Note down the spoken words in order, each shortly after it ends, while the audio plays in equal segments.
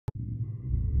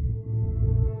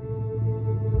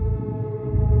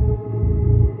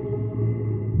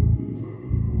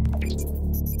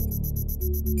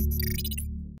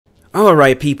All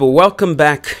right, people, welcome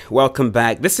back. Welcome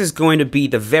back. This is going to be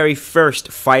the very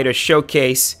first fighter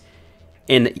showcase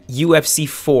in UFC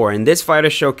 4, and this fighter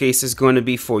showcase is going to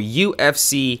be for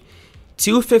UFC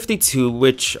 252,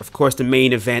 which, of course, the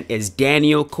main event is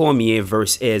Daniel Cormier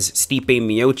versus Stipe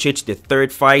Miocic, the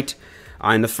third fight.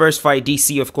 In the first fight,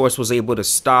 DC, of course, was able to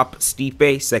stop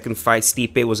Stipe. Second fight,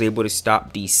 Stipe was able to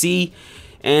stop DC.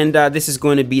 And this is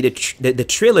going to be the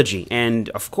trilogy, and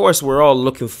of course we're all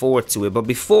looking forward to it. But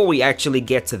before we actually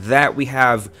get to that, we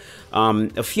have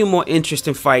a few more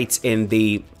interesting fights in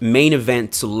the main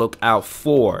event to look out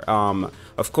for.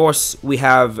 Of course, we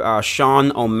have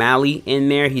Sean O'Malley in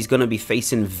there. He's going to be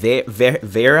facing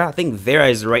Vera. I think Vera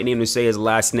is the right name to say his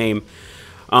last name,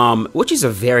 which is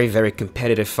a very, very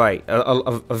competitive fight.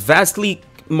 A vastly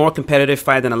more competitive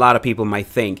fight than a lot of people might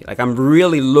think. Like, I'm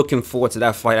really looking forward to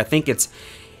that fight. I think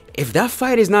if that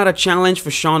fight is not a challenge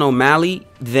for Sean O'Malley,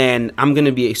 then I'm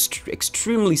gonna be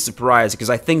extremely surprised, because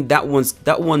I think that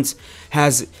one's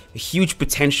has a huge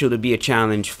potential to be a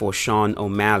challenge for Sean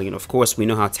O'Malley. And of course, we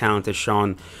know how talented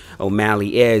Sean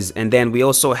O'Malley is. And then we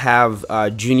also have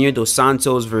Junior Dos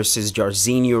Santos versus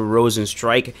Jairzinho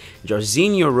Rozenstruik.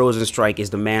 Jairzinho Rozenstruik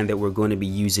is the man that we're going to be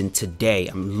using today.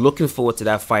 I'm looking forward to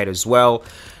that fight as well.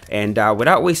 And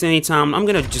without wasting any time, I'm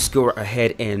gonna just go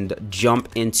ahead and jump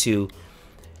into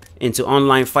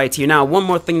online fights here. Now, one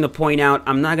more thing to point out,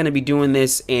 I'm not going to be doing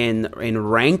this in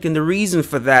ranked, and the reason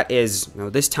for that is,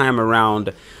 this time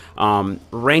around,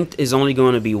 ranked is only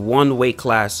going to be one weight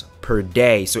class per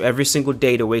day. So every single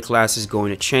day the weight class is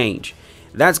going to change.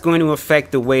 That's going to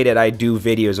affect the way that I do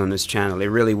videos on this channel. It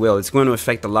really will. It's going to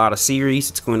affect a lot of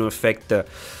series. It's going to affect the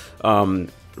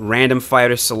random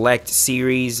fighter select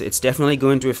series. It's definitely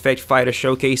going to affect fighter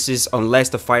showcases, unless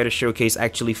the fighter showcase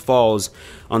actually falls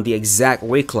on the exact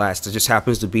weight class that just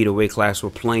happens to be the weight class we're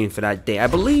playing for that day. I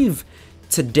believe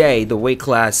today the weight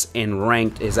class in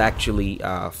ranked is actually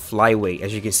flyweight.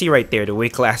 As you can see right there, the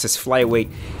weight class is flyweight.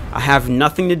 I have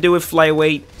nothing to do with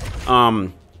flyweight,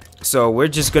 so we're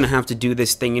just gonna have to do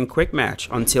this thing in quick match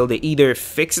until they either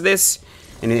fix this.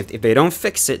 And if they don't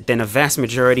fix it, then a vast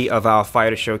majority of our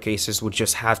fighter showcases will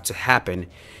just have to happen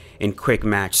in quick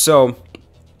match. So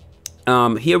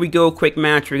here we go, quick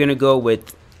match. We're gonna go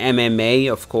with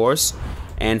MMA, of course.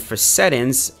 And for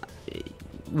settings,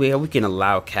 we can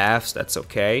allow calves. That's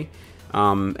okay.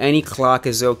 Any clock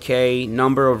is okay.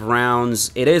 Number of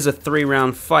rounds. It is a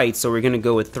 3-round fight, so we're gonna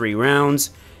go with 3 rounds.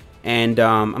 And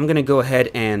I'm gonna go ahead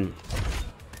and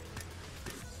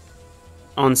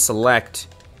unselect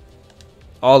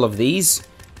all of these,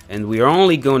 and we are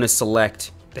only going to select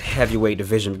the heavyweight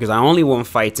division, because I only want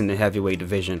fights in the heavyweight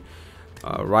division.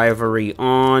 Rivalry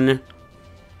on,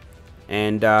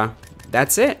 and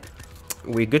that's it.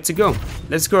 We're good to go.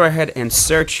 Let's go ahead and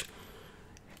search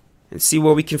and see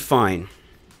what we can find.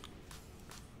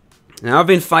 Now, I've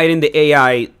been fighting the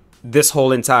AI this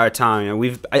whole entire time,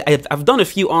 and I've done a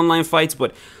few online fights,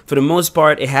 but for the most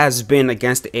part it has been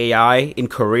against the AI in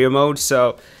career mode.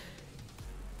 So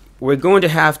we're going to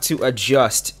have to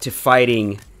adjust to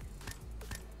fighting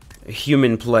a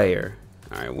human player.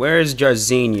 Alright, where is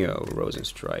Jairzinho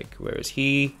Rozenstruik? Where is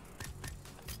he?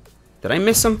 Did I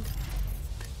miss him?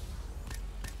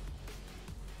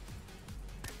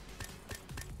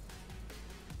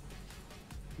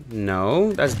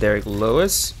 No, that's Derek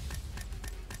Lewis.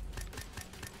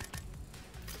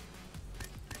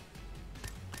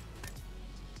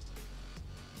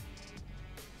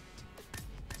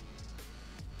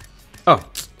 Oh,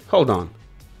 hold on.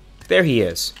 There he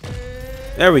is.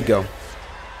 There we go.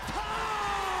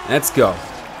 Let's go.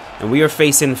 And we are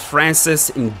facing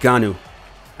Francis Ngannou.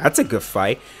 That's a good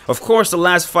fight. Of course, the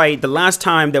last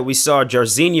time that we saw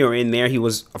Jairzinho in there, he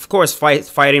was, of course,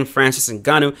 fighting Francis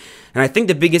Ngannou. And I think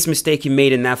the biggest mistake he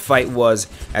made in that fight was,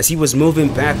 as he was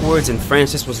moving backwards and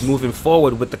Francis was moving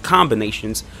forward with the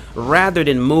combinations, rather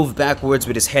than move backwards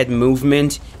with his head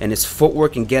movement and his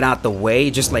footwork and get out the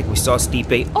way, just like we saw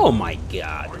Stipe. Oh my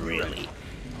God, really?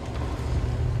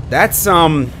 That's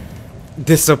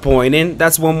disappointing.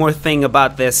 That's one more thing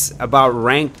about this, about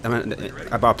ranked,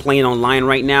 about playing online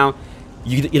right now.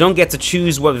 You don't get to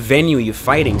choose what venue you're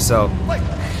fighting. So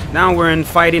now we're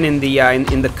fighting in the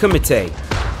Kumite.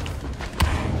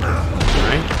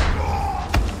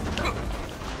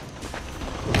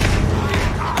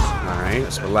 All right,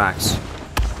 let's relax.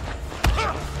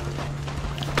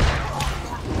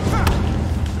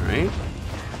 All right.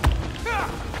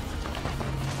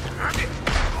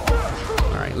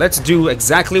 Let's do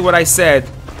exactly what I said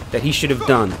that he should have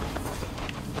done.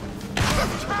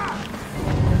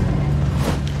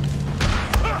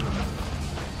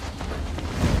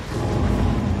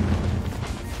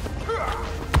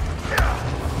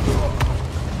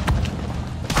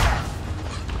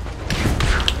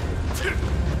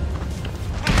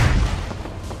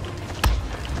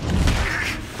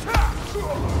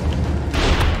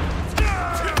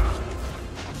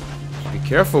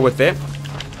 Careful with it.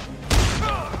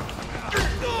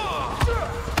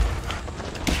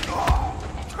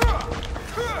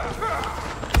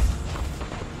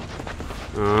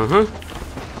 Uh-huh.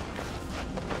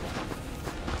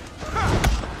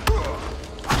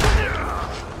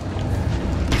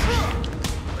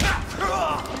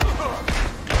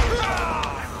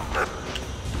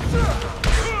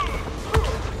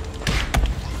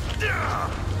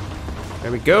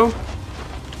 There we go.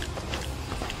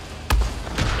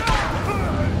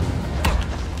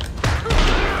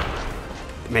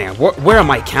 Man, where are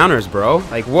my counters, bro?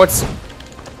 Like, what's...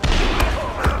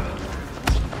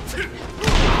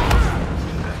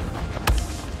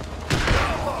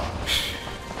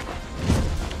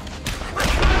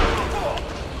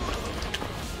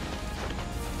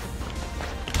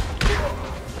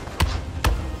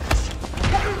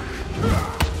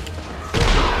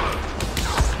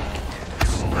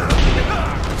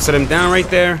 Set him down right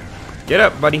there. Get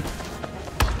up, buddy.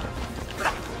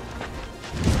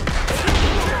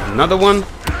 Another one.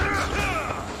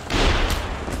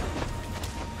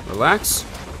 Relax.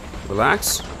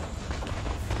 Relax.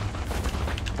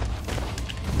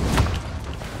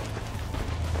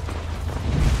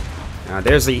 Now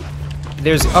there's the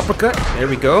uppercut. There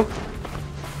we go.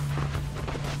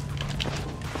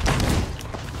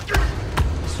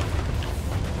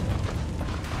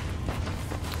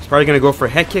 He's probably gonna go for a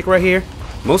head kick right here.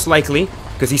 Most likely,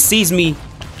 because he sees me.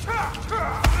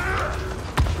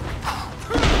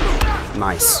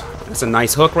 Nice. That's a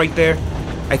nice hook right there.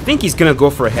 I think he's gonna go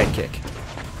for a head kick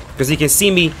because he can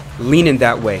see me leaning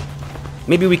that way.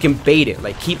 Maybe we can bait it,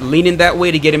 like keep leaning that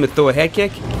way to get him to throw a head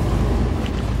kick.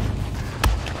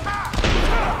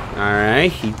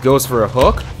 Alright, he goes for a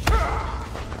hook.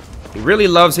 He really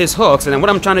loves his hooks, and then what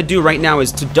I'm trying to do right now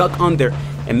is to duck under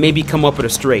and maybe come up with a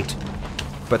straight.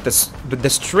 But the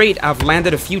straight I've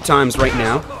landed a few times right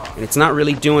now, and it's not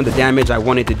really doing the damage I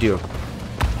wanted to do.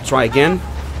 Try again.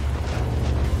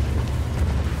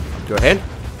 Go ahead.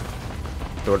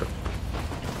 Throw it.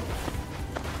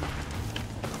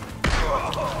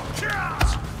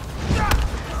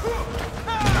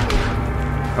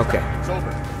 Okay.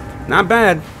 Not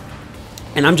bad.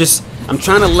 And I'm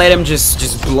trying to let him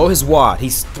just blow his wad.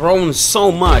 He's throwing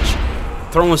so much,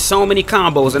 throwing so many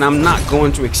combos, and I'm not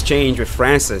going to exchange with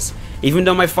Francis. Even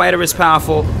though my fighter is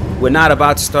powerful, we're not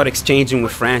about to start exchanging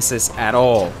with Francis at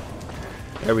all.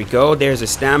 There we go. There's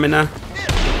his stamina.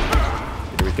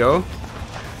 There we go.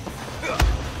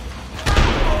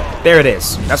 There it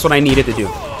is. That's what I needed to do.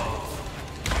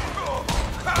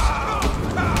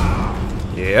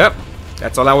 Yep.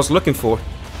 That's all I was looking for.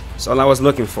 That's all I was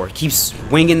looking for. Keep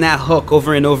swinging that hook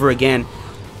over and over again.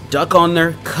 Duck on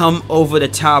there. Come over the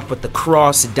top with the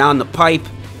cross down the pipe.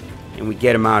 And we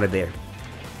get him out of there.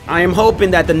 I am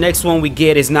hoping that the next one we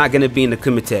get is not going to be in the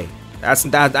Kumite.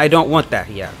 I don't want that.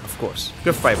 Yeah, of course.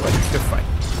 Good fight, buddy. Good fight.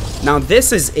 Now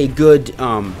this is a good,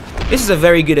 this is a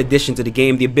very good addition to the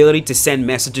game. The ability to send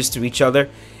messages to each other.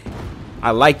 I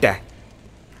like that.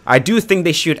 I do think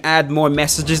they should add more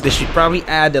messages. They should probably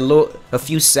add a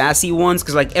few sassy ones,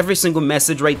 because like every single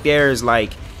message right there is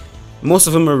like, most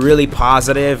of them are really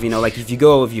positive. You know, like if you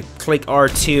click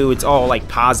R2, it's all like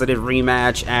positive,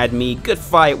 rematch, add me, good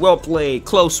fight, well played,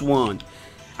 close one.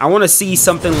 I want to see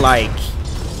something like,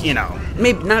 you know,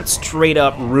 maybe not straight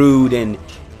up rude and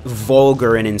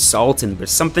vulgar and insulting, but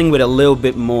something with a little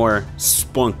bit more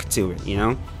spunk to it, you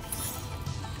know?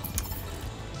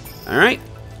 Alright,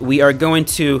 we are going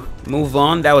to move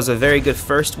on. That was a very good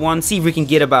first one. See if we can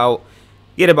get about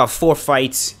 4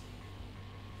 fights.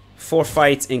 4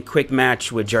 fights in quick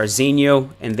match with Jairzinho,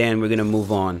 and then we're gonna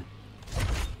move on.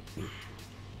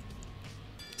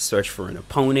 Search for an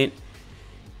opponent.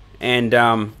 And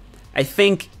I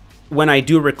think when I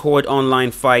do record online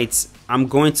fights, I'm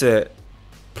going to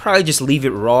probably just leave it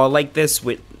raw like this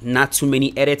with not too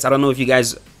many edits. I don't know if you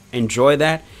guys enjoy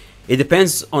that. It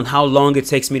depends on how long it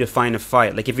takes me to find a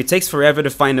fight. Like if it takes forever to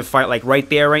find a fight, like right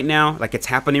there right now, like it's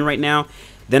happening right now,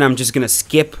 then I'm just gonna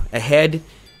skip ahead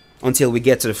until we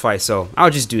get to the fight. So I'll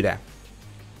just do that.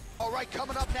 All right,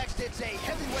 coming up next, it's a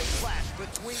heavyweight clash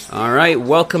between all right,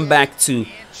 welcome back to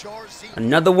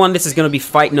another one. This is gonna be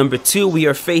fight number 2. We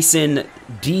are facing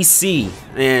DC,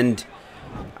 and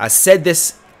I said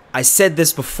this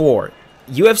before.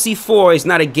 UFC 4 is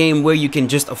not a game where you can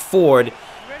just afford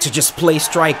to just play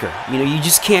striker. You know, you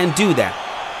just can't do that.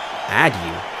 Add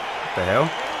you. What the hell?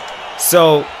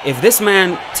 So if this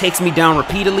man takes me down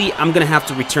repeatedly, I'm gonna have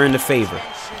to return the favor.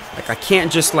 Like I can't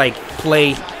just like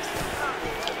play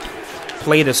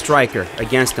the striker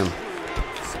against him.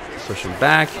 Push him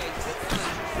back.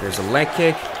 There's a leg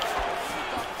kick.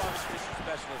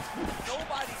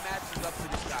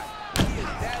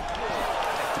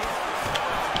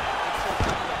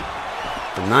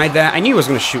 Denied that. I knew he was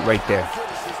going to shoot right there.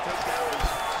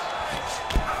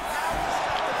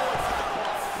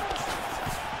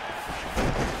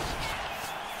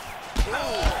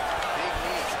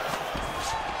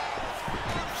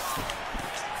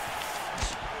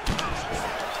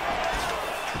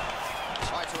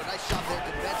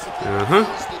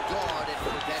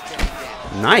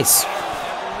 Nice.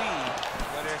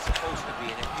 Where they're supposed to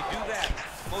be, and if you do that,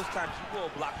 most times you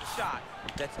will block the shot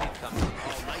that's incoming.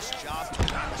 Oh, nice job to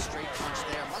land the straight punch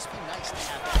there. Must be nice to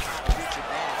have that kind of reach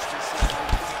advantage to see how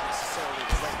you can't necessarily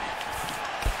relate.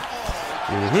 Oh,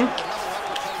 another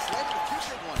uppercut. He's landed a few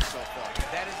big ones so far.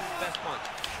 That is his best punch.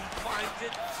 He finds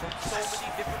it from so many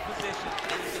different positions,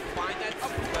 and he can find that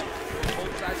uppercut from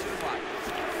both sides of the body.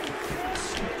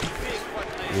 Big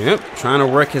punch there. Yep, trying to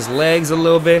work his legs a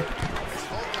little bit.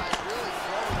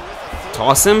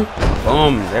 Toss him.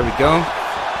 Boom. There we go.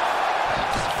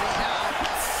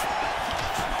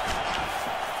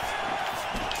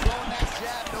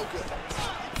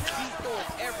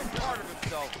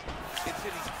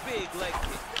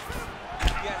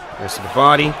 There's the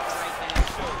body.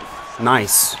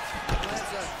 Nice.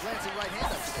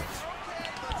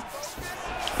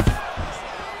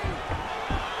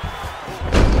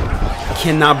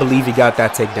 Cannot believe he got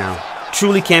that takedown.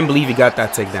 Truly can't believe he got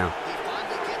that takedown.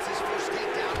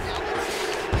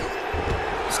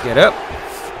 Let's get up.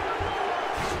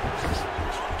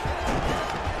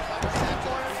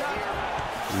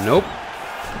 Nope.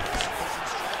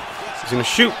 He's gonna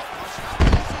shoot.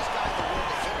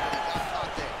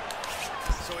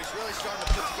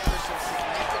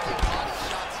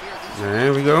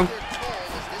 There we go.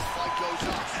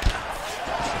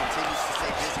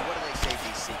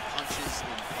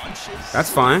 That's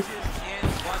fine.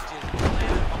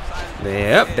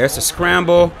 Yep, there's a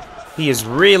scramble. He is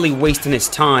really wasting his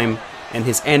time and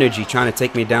his energy trying to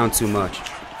take me down too much.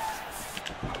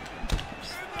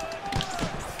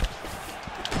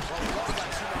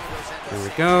 There we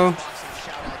go.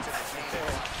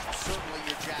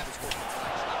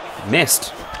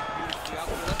 Missed.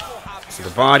 To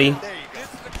the body.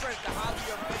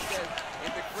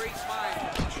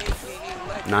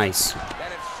 Nice.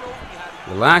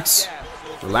 Relax.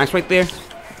 Relax right there.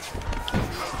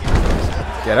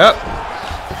 Get up.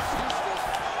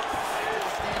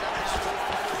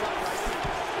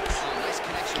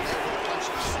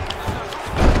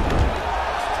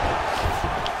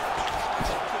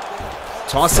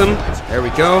 Toss him. There we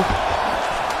go.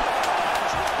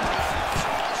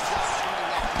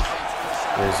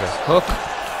 There's a hook.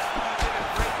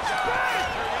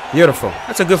 Beautiful.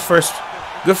 That's a good first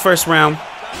round.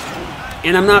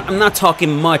 And I'm not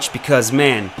talking much because,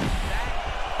 man,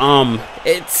 I'm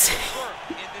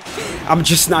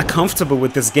just not comfortable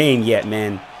with this game yet,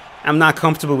 man. I'm not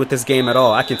comfortable with this game at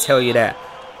all. I can tell you that.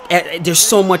 There's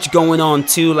so much going on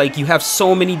too. Like, you have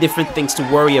so many different things to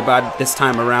worry about this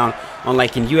time around.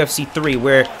 Unlike in UFC 3,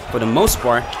 where for the most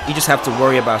part you just have to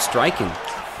worry about striking,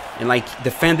 and like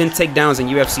defending takedowns in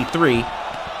UFC 3,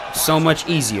 so much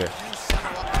easier.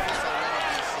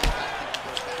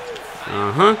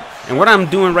 And what I'm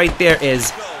doing right there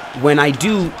is, when I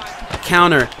do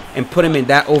counter and put him in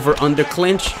that over-under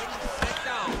clinch,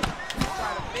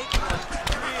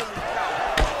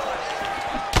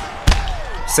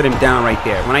 sit him down right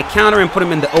there. When I counter and put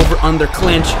him in the over-under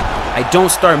clinch, I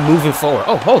don't start moving forward.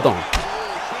 Oh, hold on.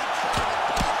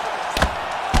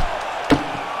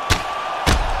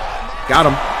 Got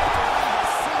him.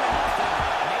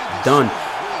 Done.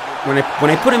 When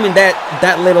I put him in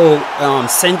that little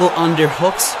single under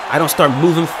hooks, I don't start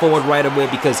moving forward right away,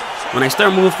 because when I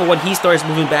start moving forward, he starts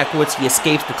moving backwards. He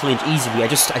escapes the clinch easily.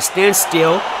 I stand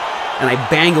still and I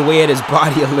bang away at his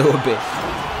body a little bit,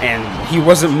 and he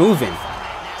wasn't moving.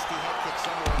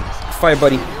 Fight,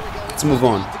 buddy. Let's move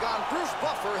on.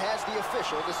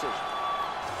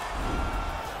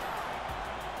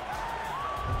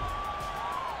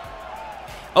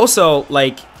 Also,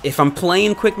 like, if I'm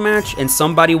playing quick match and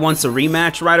somebody wants a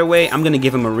rematch right away, I'm gonna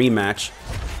give him a rematch,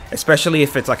 especially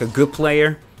if it's like a good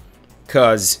player,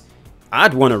 because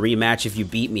I'd want a rematch if you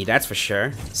beat me, that's for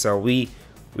sure. So we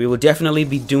will definitely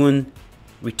be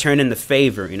returning the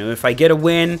favor. You know, if I get a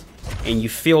win and you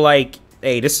feel like,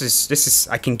 hey, this is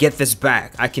I can get this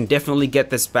back, I can definitely get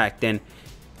this back, then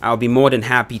I'll be more than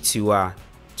happy to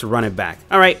run it back.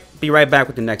 All right, be right back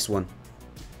with the next one.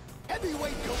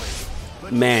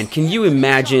 Man, can you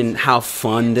imagine how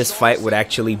fun this fight would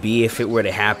actually be if it were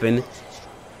to happen?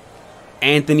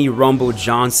 Anthony Rumble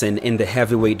Johnson in the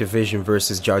heavyweight division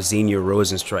versus Jairzinho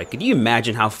Rozenstruik. Can you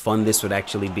imagine how fun this would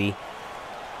actually be?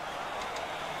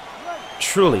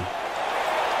 Truly.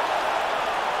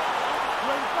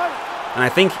 And I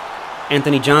think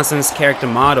Anthony Johnson's character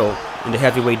model in the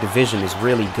heavyweight division is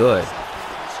really good.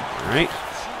 All right.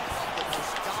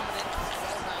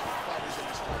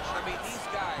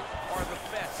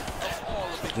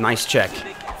 Nice check.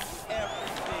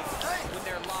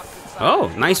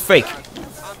 Oh, nice fake.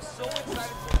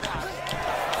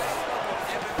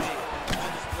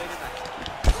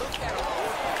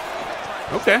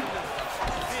 Okay.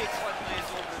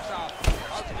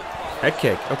 Head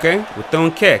kick. Okay, we're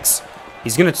throwing kicks.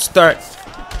 He's gonna start.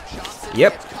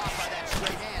 Yep.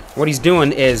 What he's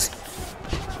doing is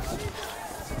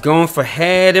going for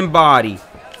head and body.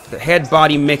 The head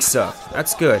body mix up.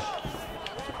 That's good.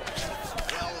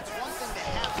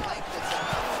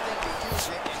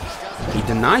 He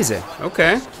denies it.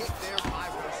 Okay.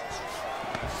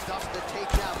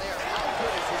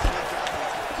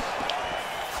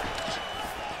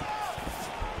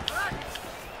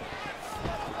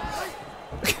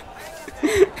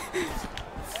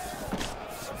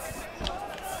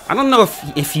 I don't know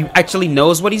if he actually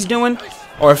knows what he's doing,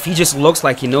 or if he just looks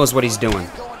like he knows what he's doing.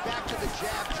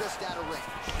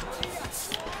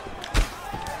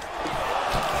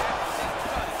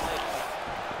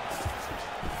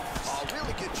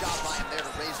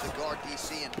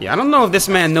 Yeah, I don't know if this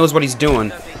man knows what he's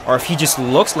doing, or if he just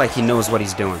looks like he knows what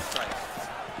he's doing.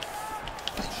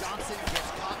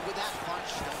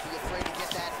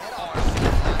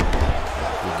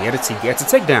 He gets a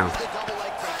takedown.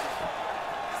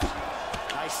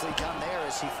 Nicely done there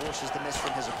as he forces the miss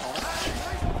from his opponent.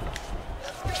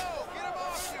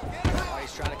 Oh,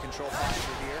 he's trying to control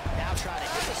posture here. Now trying to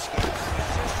hit the skate.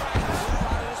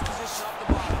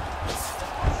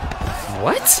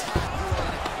 What?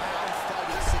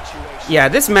 Yeah,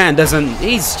 this man doesn't,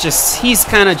 he's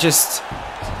kind of just,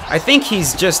 I think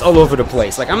he's just all over the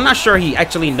place. Like, I'm not sure he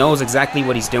actually knows exactly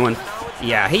what he's doing.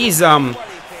 Yeah, he's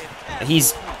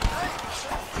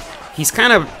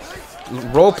kind of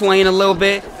role-playing a little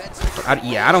bit.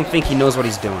 Yeah, I don't think he knows what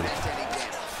he's doing.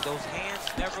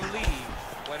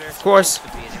 Of course,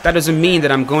 that doesn't mean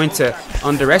that I'm going to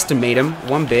underestimate him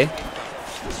one bit.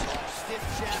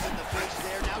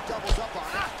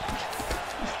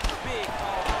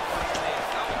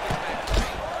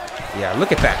 Yeah,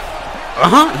 look at that.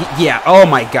 Yeah, oh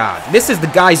my God. This is the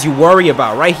guys you worry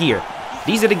about right here.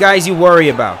 These are the guys you worry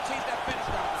about.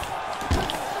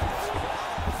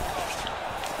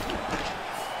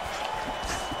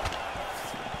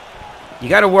 You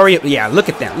gotta worry. Yeah, look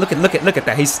at that. Look at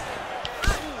that. He's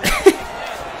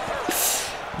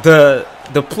the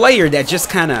player that just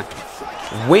kind of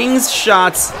wings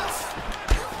shots.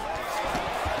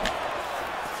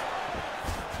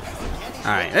 All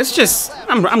right, let's just.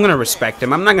 I'm gonna respect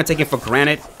him. I'm not gonna take it for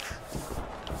granted,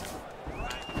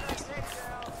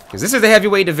 because this is the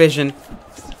heavyweight division,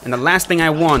 and the last thing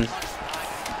I won.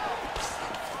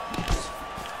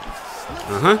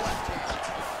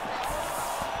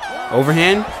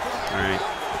 Overhand? Alright.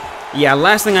 Yeah,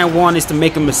 last thing I want is to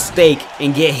make a mistake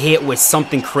and get hit with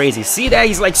something crazy. See that?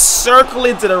 He's like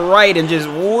circling to the right and just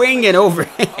winging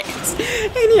overhands.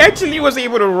 And he actually was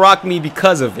able to rock me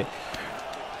because of it.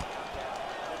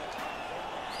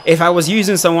 If I was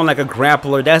using someone like a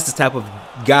grappler, that's the type of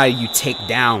guy you take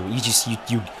down.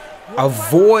 You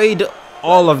avoid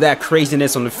all of that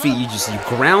craziness on the feet. You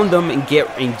ground them and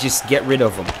just get rid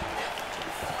of them.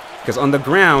 Because on the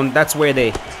ground, that's where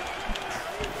they...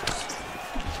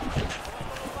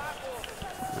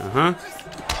 I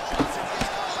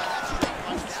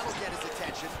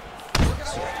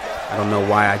don't know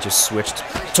why I just switched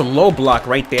to low block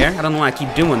right there. I don't know why I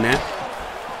keep doing that.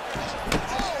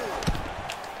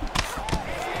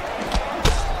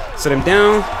 Sit him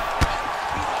down.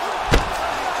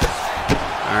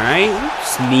 Alright.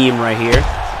 Just knee him right here.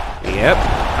 Yep.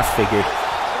 I figured.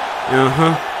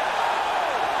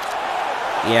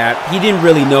 Yeah, he didn't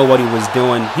really know what he was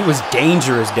doing. He was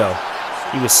dangerous, though.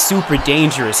 He was super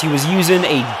dangerous. He was using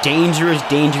a dangerous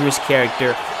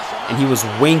character, and he was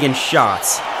winging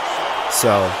shots.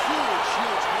 So,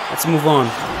 let's move on.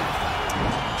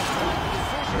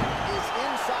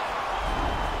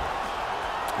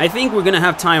 I think we're going to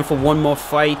have time for one more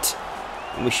fight,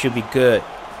 and we should be good.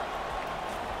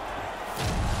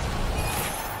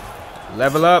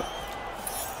 Level up.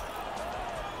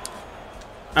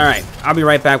 Alright, I'll be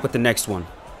right back with the next one.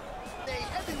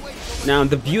 Now,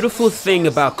 the beautiful thing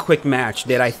about Quick Match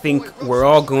that I think we're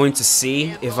all going to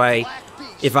see if I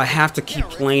have to keep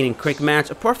playing in Quick Match,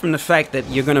 apart from the fact that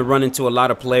you're going to run into a lot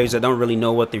of players that don't really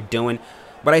know what they're doing,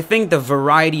 but I think the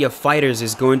variety of fighters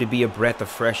is going to be a breath of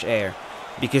fresh air,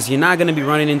 because you're not going to be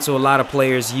running into a lot of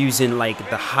players using like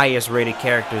the highest rated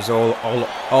characters all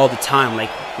the time. Like,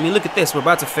 I mean, look at this. We're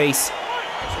about to face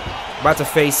about to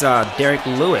face Derek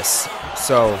Lewis.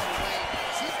 So,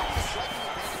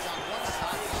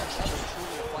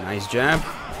 nice jab.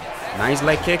 Nice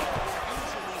leg kick.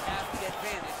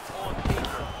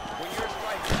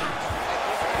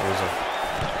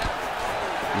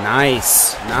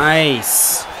 Nice.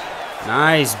 Nice.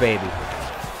 Nice, baby.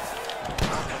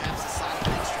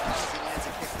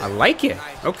 I like it.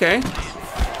 Okay.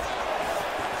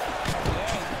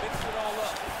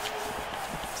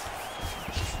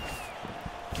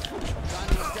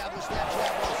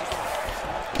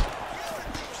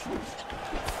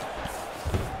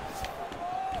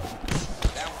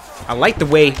 I like the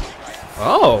way.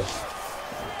 Oh.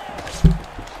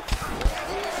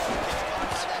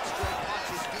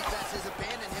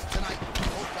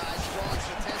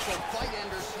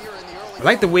 I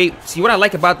like the way. See, what I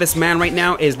like about this man right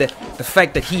now is the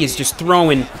fact that he is just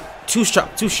throwing two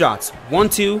shots. 1,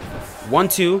 2, 1,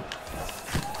 2.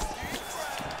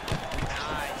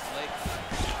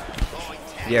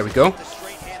 There we go.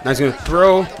 Now he's gonna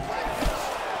throw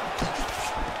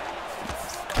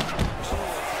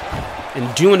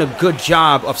and doing a good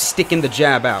job of sticking the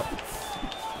jab out.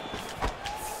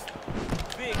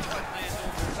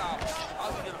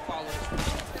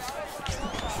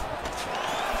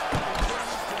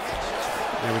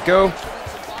 There we go.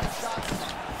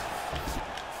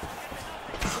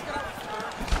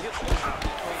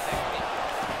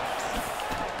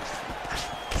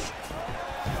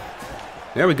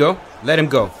 There we go. Let him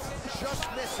go.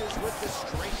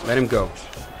 Let him go.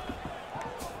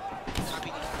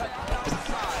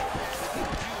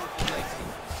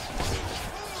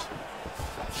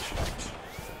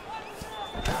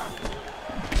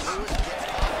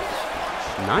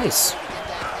 Nice.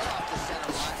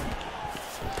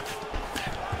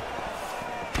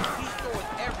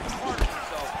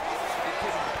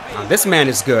 Now, this man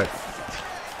is good.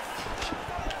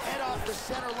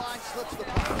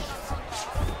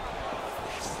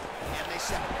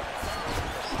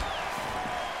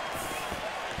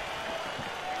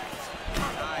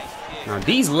 Now,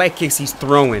 these leg kicks he's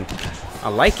throwing, I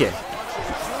like it.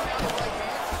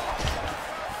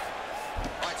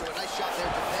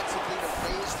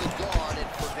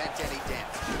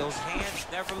 Those hands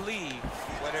never leave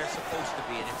where they're supposed to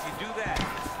be, and if you do that,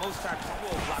 most times you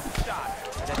will block the shot.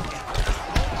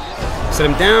 Set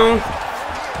him down.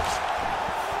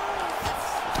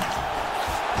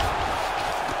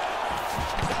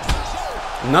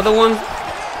 Another one.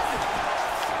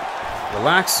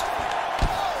 Relax.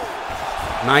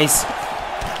 Nice.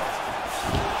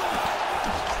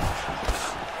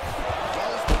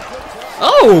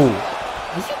 Oh!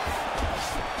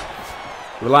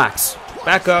 Relax.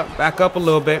 Back up a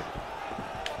little bit.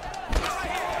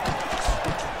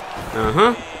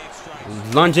 Uh-huh.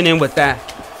 Lunging in with that.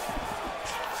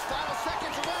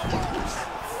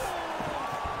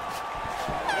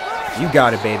 You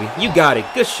got it, baby. You got it.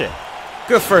 Good shit.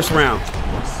 Good first round.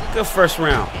 Good first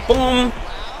round. Boom.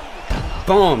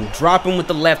 Boom. Drop him with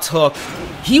the left hook.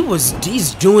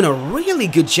 He's doing a really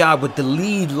good job with the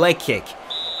lead leg kick.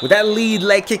 With that lead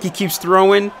leg kick he keeps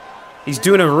throwing, he's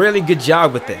doing a really good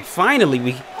job with it. Finally,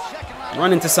 we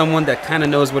run into someone that kind of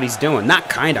knows what he's doing. Not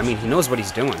kind, I mean, he knows what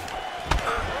he's doing.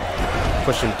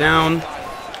 Push him down.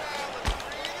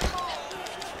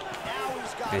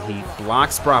 And he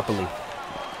blocks properly.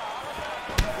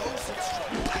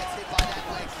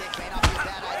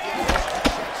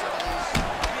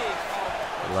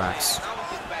 Relax.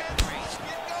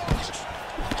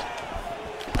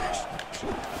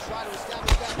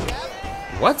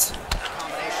 What?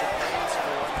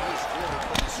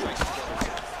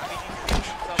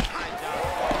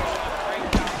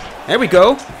 There we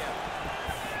go.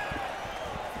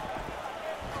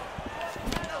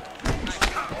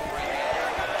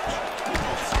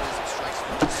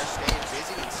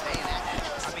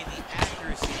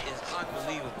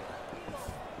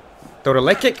 Throw the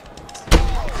leg kick.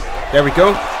 There we go.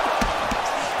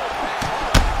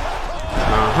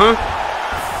 Uh-huh.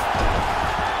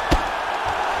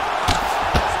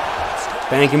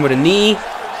 Bang him with a knee.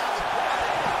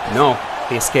 No,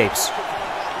 he escapes.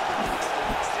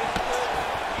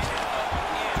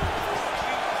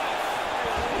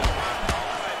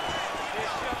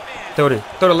 Throw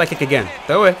the leg kick again.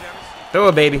 Throw it. Throw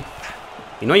it, baby.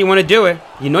 You know you want to do it.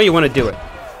 You know you want to do it.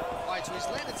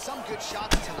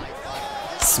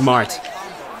 Smart.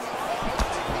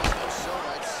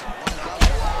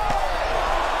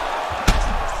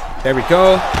 There we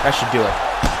go. That should do it.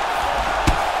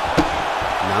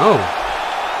 No.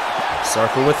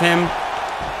 Circle with him.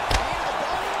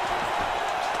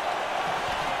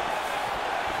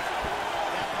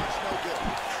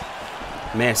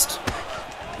 Missed.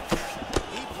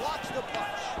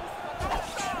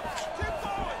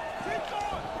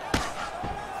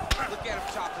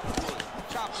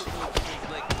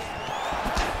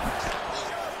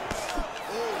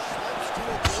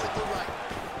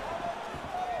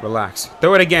 Relax.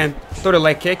 Throw it again. Throw the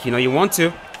leg kick. You know you want to.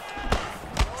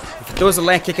 If he throws a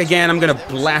leg kick again, I'm gonna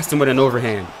blast him with an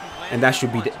overhand, and that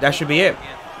should be it.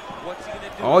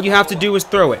 All you have to do is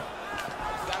throw it.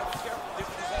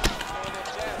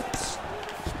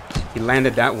 He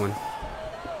landed that one.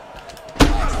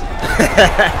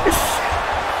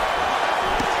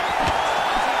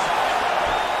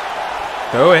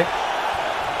 Throw it.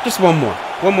 Just one more.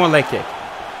 One more leg kick.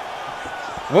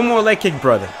 One more leg kick,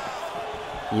 brother.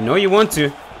 You know you want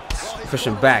to. Push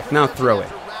him back. Now throw it.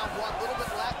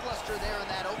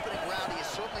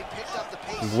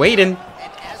 He's waiting.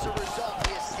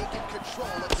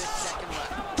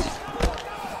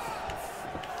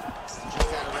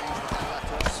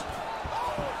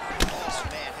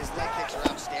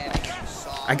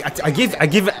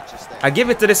 I give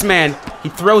it to this man. He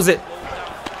throws it.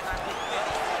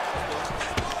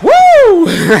 Woo!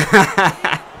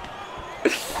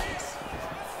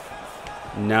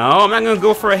 No, I'm not gonna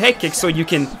go for a head kick so you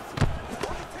can.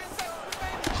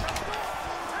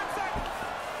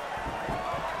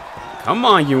 Come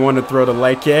on, you want to throw the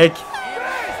leg kick?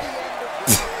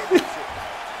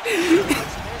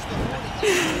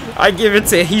 I give it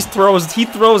to. He throws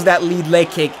that lead leg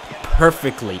kick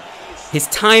perfectly. His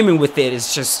timing with it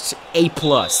is just A+.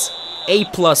 A++.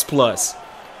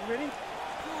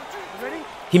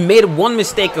 He made one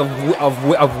mistake of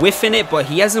whiffing it, but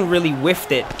he hasn't really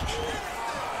whiffed it.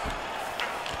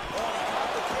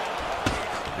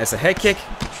 That's a head kick.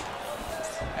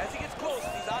 As he gets close,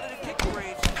 he's out of the kick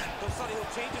range. He'll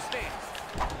change his stance.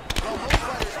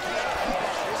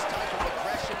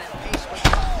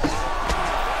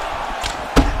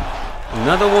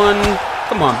 Another one.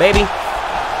 Come on, baby.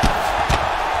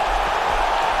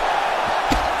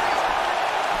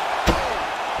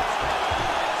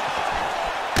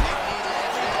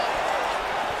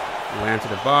 Land to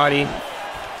the body.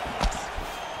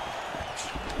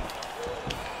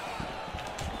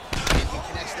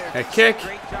 Head kick.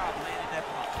 Great job landing that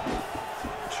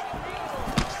punch.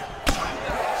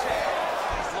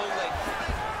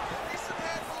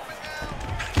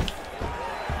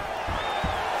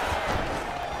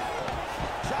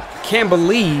 Can't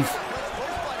believe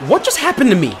what just happened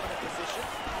to me.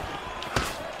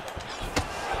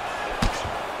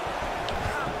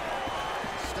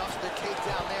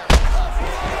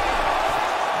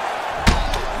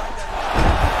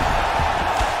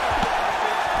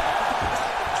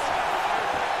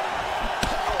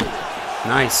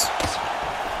 Nice.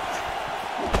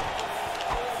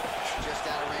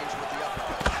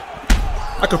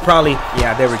 I could probably,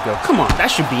 yeah, there we go. Come on, that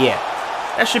should be it.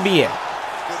 That should be it.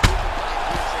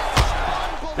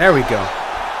 There we go.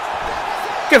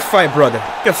 Good fight, brother.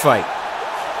 Good fight.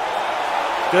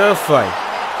 Good fight.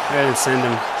 Go ahead and send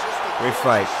him. Great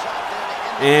fight.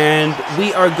 And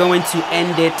we are going to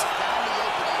end it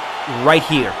right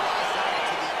here.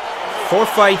 4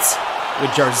 fights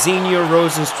with Jairzinho,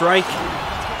 Rozenstruik.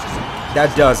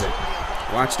 That does it.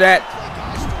 Watch that.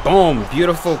 Boom.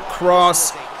 Beautiful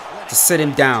cross to sit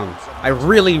him down. I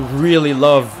really, really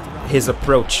love his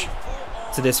approach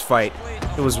to this fight.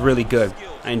 It was really good.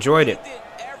 I enjoyed it.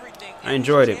 I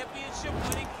enjoyed it.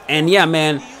 And yeah,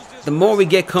 man, the more we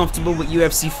get comfortable with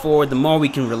UFC 4, the more we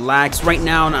can relax. Right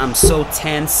now, I'm so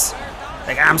tense.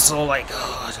 Like, I'm so like,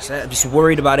 just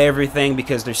worried about everything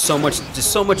because there's so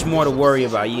much more to worry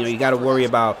about. You know, you got to worry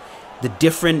about the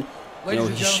different, you know,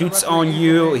 he shoots on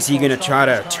you. Is he going to try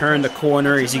to turn the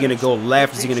corner? Is he going to go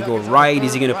left? Is he going to go right?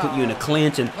 Is he going to put you in a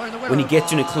clinch? And when he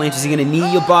gets you in a clinch, is he going to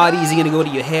knee your body? Is he going to go to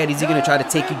your head? Is he going to try to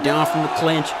take you down from the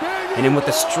clinch? And then with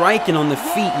the striking on the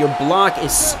feet, your block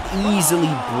is easily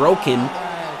broken.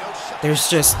 There's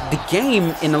just the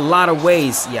game in a lot of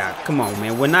ways. Yeah, come on,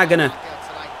 man. We're not going to...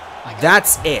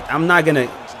 That's it. I'm not going to...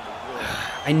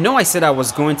 I know I said I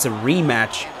was going to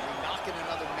rematch.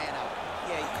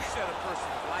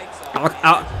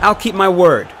 I'll keep my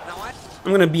word.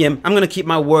 I'm gonna keep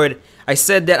my word. I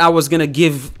said that I was gonna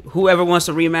give whoever wants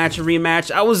to rematch a rematch.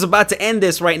 I was about to end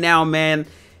this right now, man.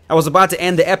 I was about to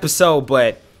end the episode,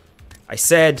 but I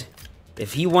said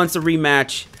if he wants a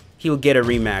rematch, he'll get a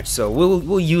rematch. So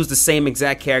we'll use the same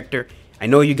exact character. I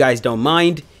know you guys don't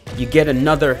mind. You get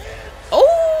another.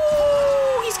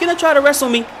 Oh, he's gonna try to wrestle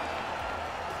me.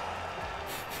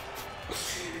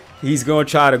 He's gonna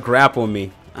try to grapple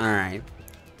me. All right.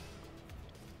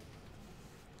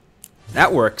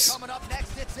 That works.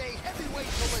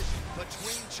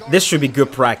 This should be good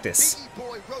practice.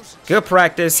 Good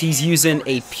practice. He's using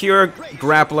a pure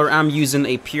grappler. I'm using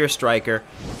a pure striker.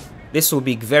 This will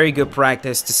be very good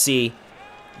practice to see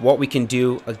what we can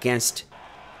do against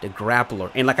the grappler.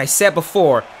 And like I said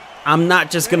before, I'm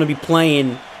not just going to be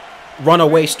playing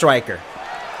runaway striker.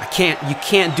 You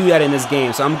can't do that in this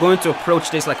game. So I'm going to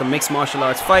approach this like a mixed martial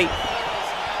arts fight.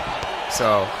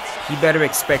 So he better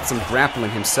expect some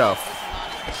grappling himself.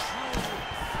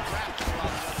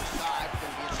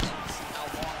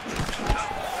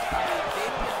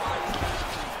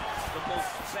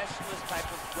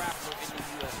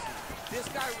 This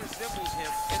guy resembles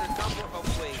him in a number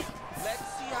of ways. Let's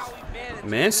see how he manages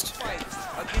Missed. this fight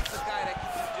against a guy that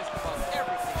can do just about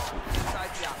everything inside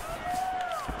the octagon.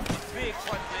 Big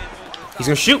punch lands over the top. He's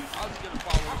gonna shoot. I was gonna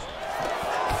follow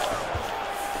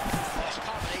his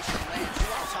Combination lands. You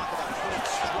want to talk about putting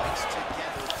strikes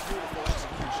together, beautiful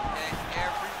execution. and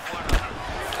every one of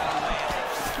them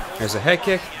landed. There's a head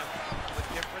kick. With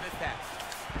different attacks.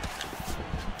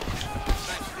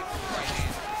 Nice kick with the right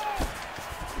hand.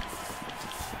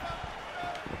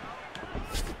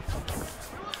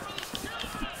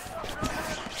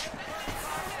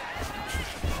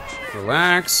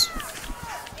 Relax.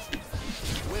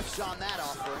 Whiffs on that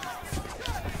offering.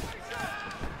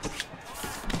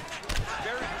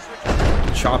 Very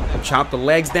restricted. Chop the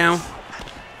legs down.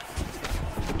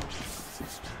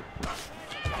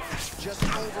 Just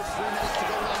over 3 minutes to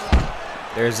go on one.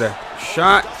 There's a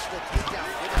shot. Just the takedown.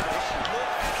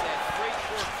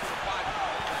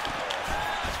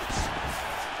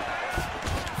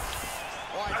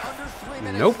 All right, under 3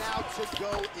 minutes Nope. now to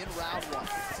go in round one.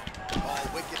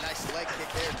 Oh, wicked, nice leg kick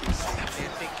there, DC.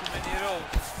 Didn't take too many of those.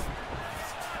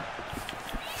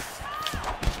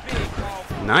 Big,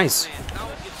 powerful Nice. land. Now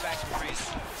we get back to range.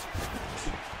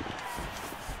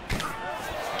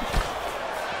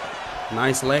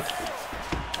 Nice leg.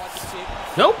 Punch and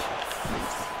kick. Nope.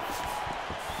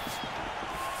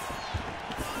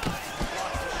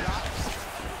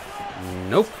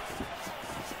 Nope.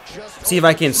 Just See if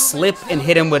I can slip and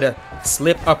hit him with a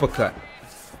slip uppercut.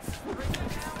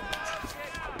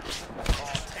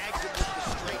 tags it with the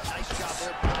straight. Nice job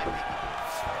there, Brian.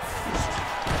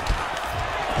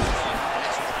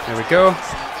 There we go. You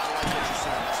gotta like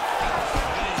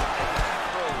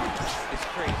what you're seeing. It's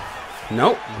crazy.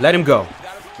 Nope. Let him go.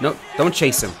 Nope. Don't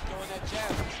chase him. Throwing that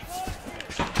jab.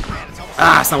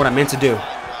 Ah, that's not what I meant to do.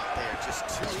 Out there, just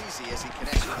too easy as he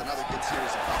connects with another good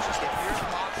series of punches. If you're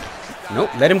boxing these guys, Nope.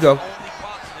 Let him go. only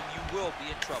boxing them, you will be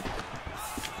in trouble.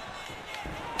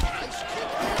 Nice kick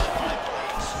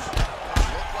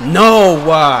there. No.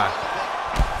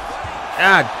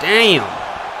 Ah, damn.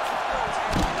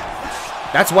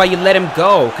 That's why you let him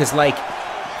go, because, like,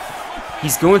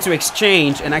 he's going to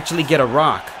exchange and actually get a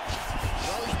rock.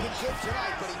 Well, he's been good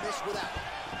tonight, but he missed with that.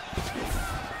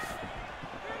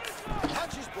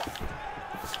 Punches blocked.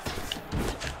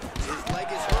 His leg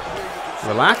is hurt here. You can see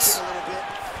Relax. it a little bit.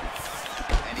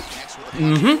 And he connects with a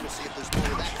punch. We'll see if there's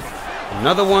more of that coming.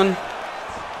 Another one.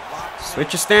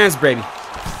 Switch your stance, baby.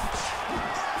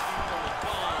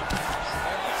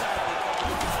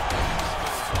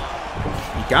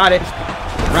 You got it.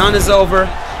 Round is over.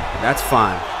 That's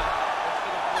fine.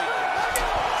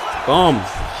 Boom.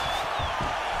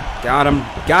 Got him.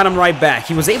 Got him right back.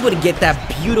 He was able to get that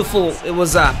beautiful. It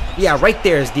was yeah, right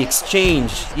there is the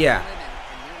exchange. Yeah.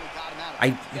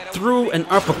 I threw an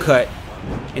uppercut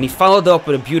and he followed up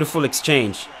with a beautiful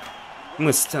exchange. I'm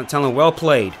gonna tell him, well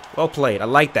played. Well played. I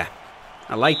like that.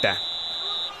 I like that.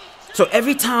 So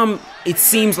every time it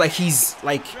seems like he's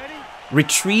like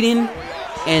retreating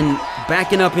and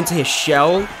backing up into his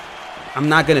shell, I'm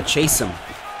not gonna chase him,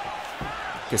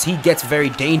 because he gets very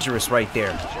dangerous right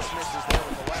there.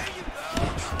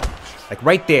 Like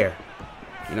right there.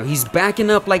 You know, he's backing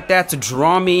up like that to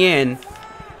draw me in.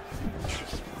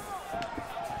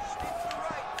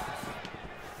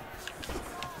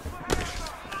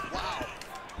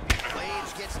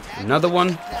 Blades gets tagged Another with the one.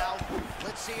 kick now.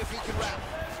 Let's see if he can wrap.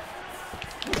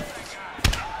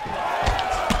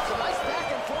 Some nice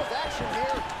back and forth action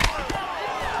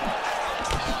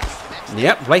here.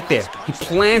 Yep, right there. He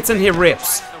plants and he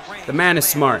rips. The man is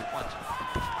smart.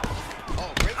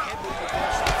 Oh, great head movement there.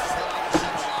 Shots his head on the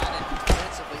center line, and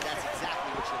defensively, that's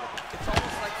exactly what you're looking for. It's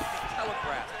almost like you can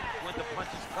telegraph when the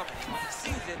punch is coming. When he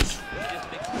sees it, he just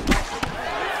makes it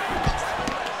right.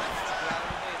 Get out of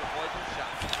the way to avoid those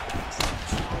shots.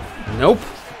 Nope.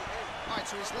 All right,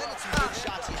 so he's landed some good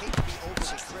shots. You hate to be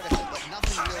overly critical, but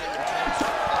nothing really in terms of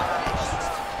combinations.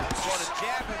 So the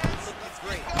jab has been looking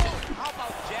great. How about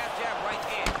jab, jab, right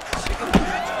hand? Because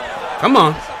eventually, Come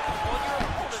on. on your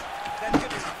opponent that's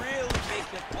going to really make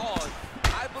them pause.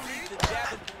 I believe the jab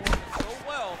has been working so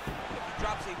well. If he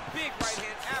drops a big right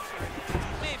hand after it, he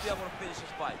may be able to finish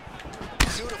his fight.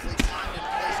 Beautifully timed and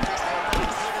placed kick there.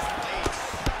 Good as blades.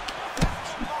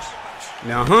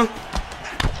 Uh-huh.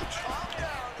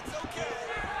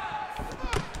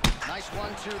 Nice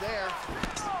 1-2 there.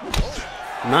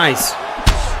 Oh, Nice.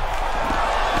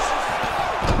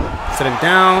 Sit him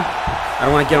down. I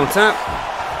don't want to get on top.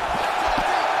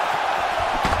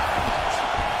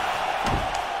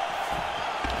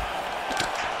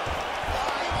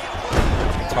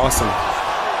 Awesome.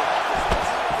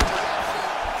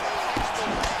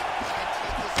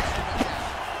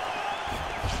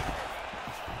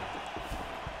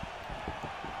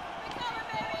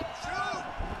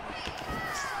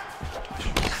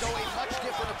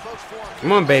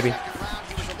 Come on, baby.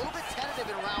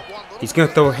 He's going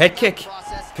to throw a head kick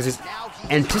because he's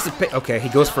anticipate. Okay, he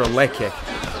goes for a leg kick.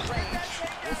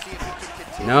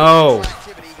 No.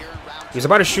 He was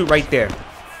about to shoot right there.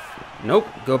 Nope.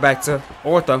 Go back to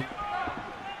ortho.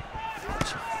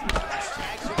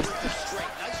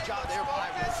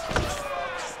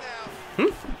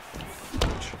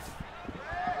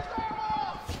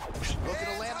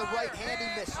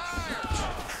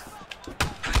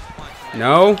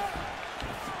 No.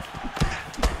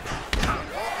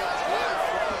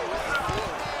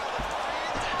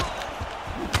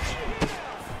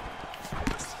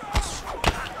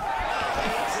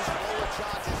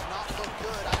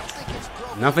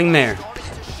 Nothing there.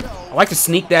 I like to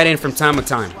sneak that in from time to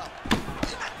time.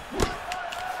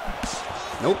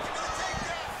 Nope.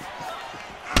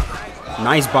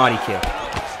 Nice body kick.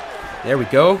 There we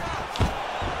go.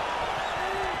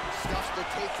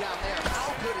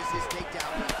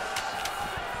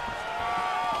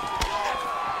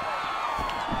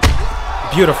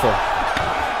 Beautiful.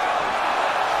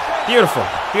 Beautiful.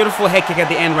 Beautiful head kick at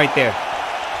the end right there.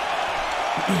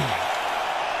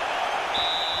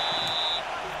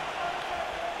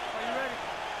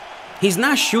 He's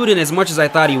not shooting as much as I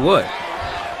thought he would.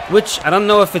 Which, I don't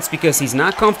know if it's because he's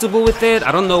not comfortable with it.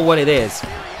 I don't know what it is.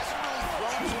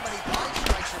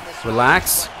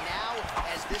 Relax.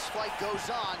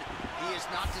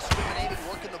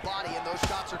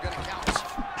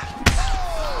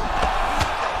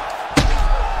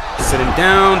 Sit him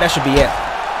down. That should be it.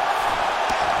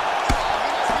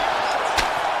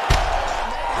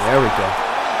 There we go.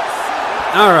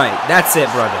 All right. That's it,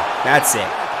 brother. That's it.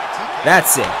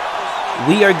 That's it.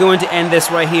 We are going to end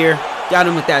this right here. Got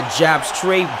him with that jab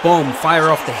straight. Boom. Fire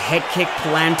off the head kick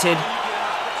planted.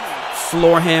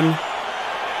 Floor him.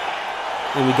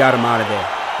 And we got him out of there.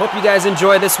 Hope you guys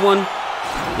enjoyed this one.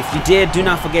 If you did, do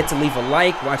not forget to leave a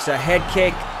like. Watch that head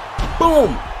kick.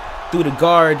 Boom. Through the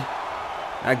guard.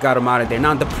 I got him out of there.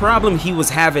 Now, the problem he was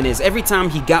having is every time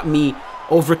he got me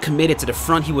overcommitted to the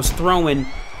front, he was throwing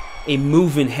a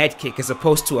moving head kick as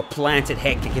opposed to a planted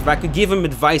head kick. If I could give him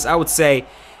advice, I would say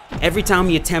every time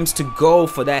he attempts to go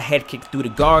for that head kick through the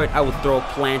guard, I would throw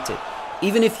planted.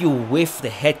 Even if you whiff the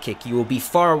head kick, you will be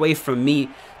far away from me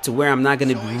to where I'm not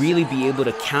going to really be able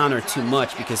to counter too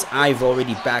much because I've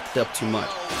already backed up too much.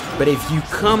 But if you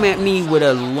come at me with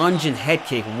a lunging head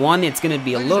kick, one, it's going to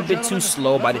be a little bit too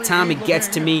slow. By the time it gets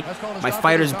to me, my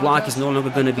fighter's block is no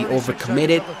longer going to be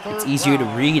overcommitted. It's easier to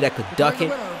read. I could duck it.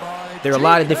 There are a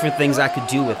lot of different things I could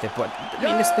do with it. But, I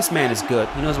mean, this man is good.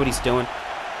 He knows what he's doing.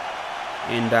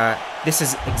 And this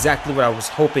is exactly what I was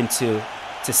hoping to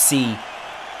see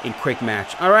in quick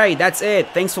match. All right, that's it.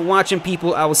 Thanks for watching,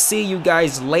 people. I will see you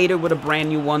guys later with a brand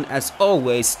new one. As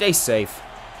always, stay safe.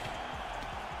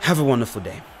 Have a wonderful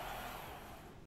day.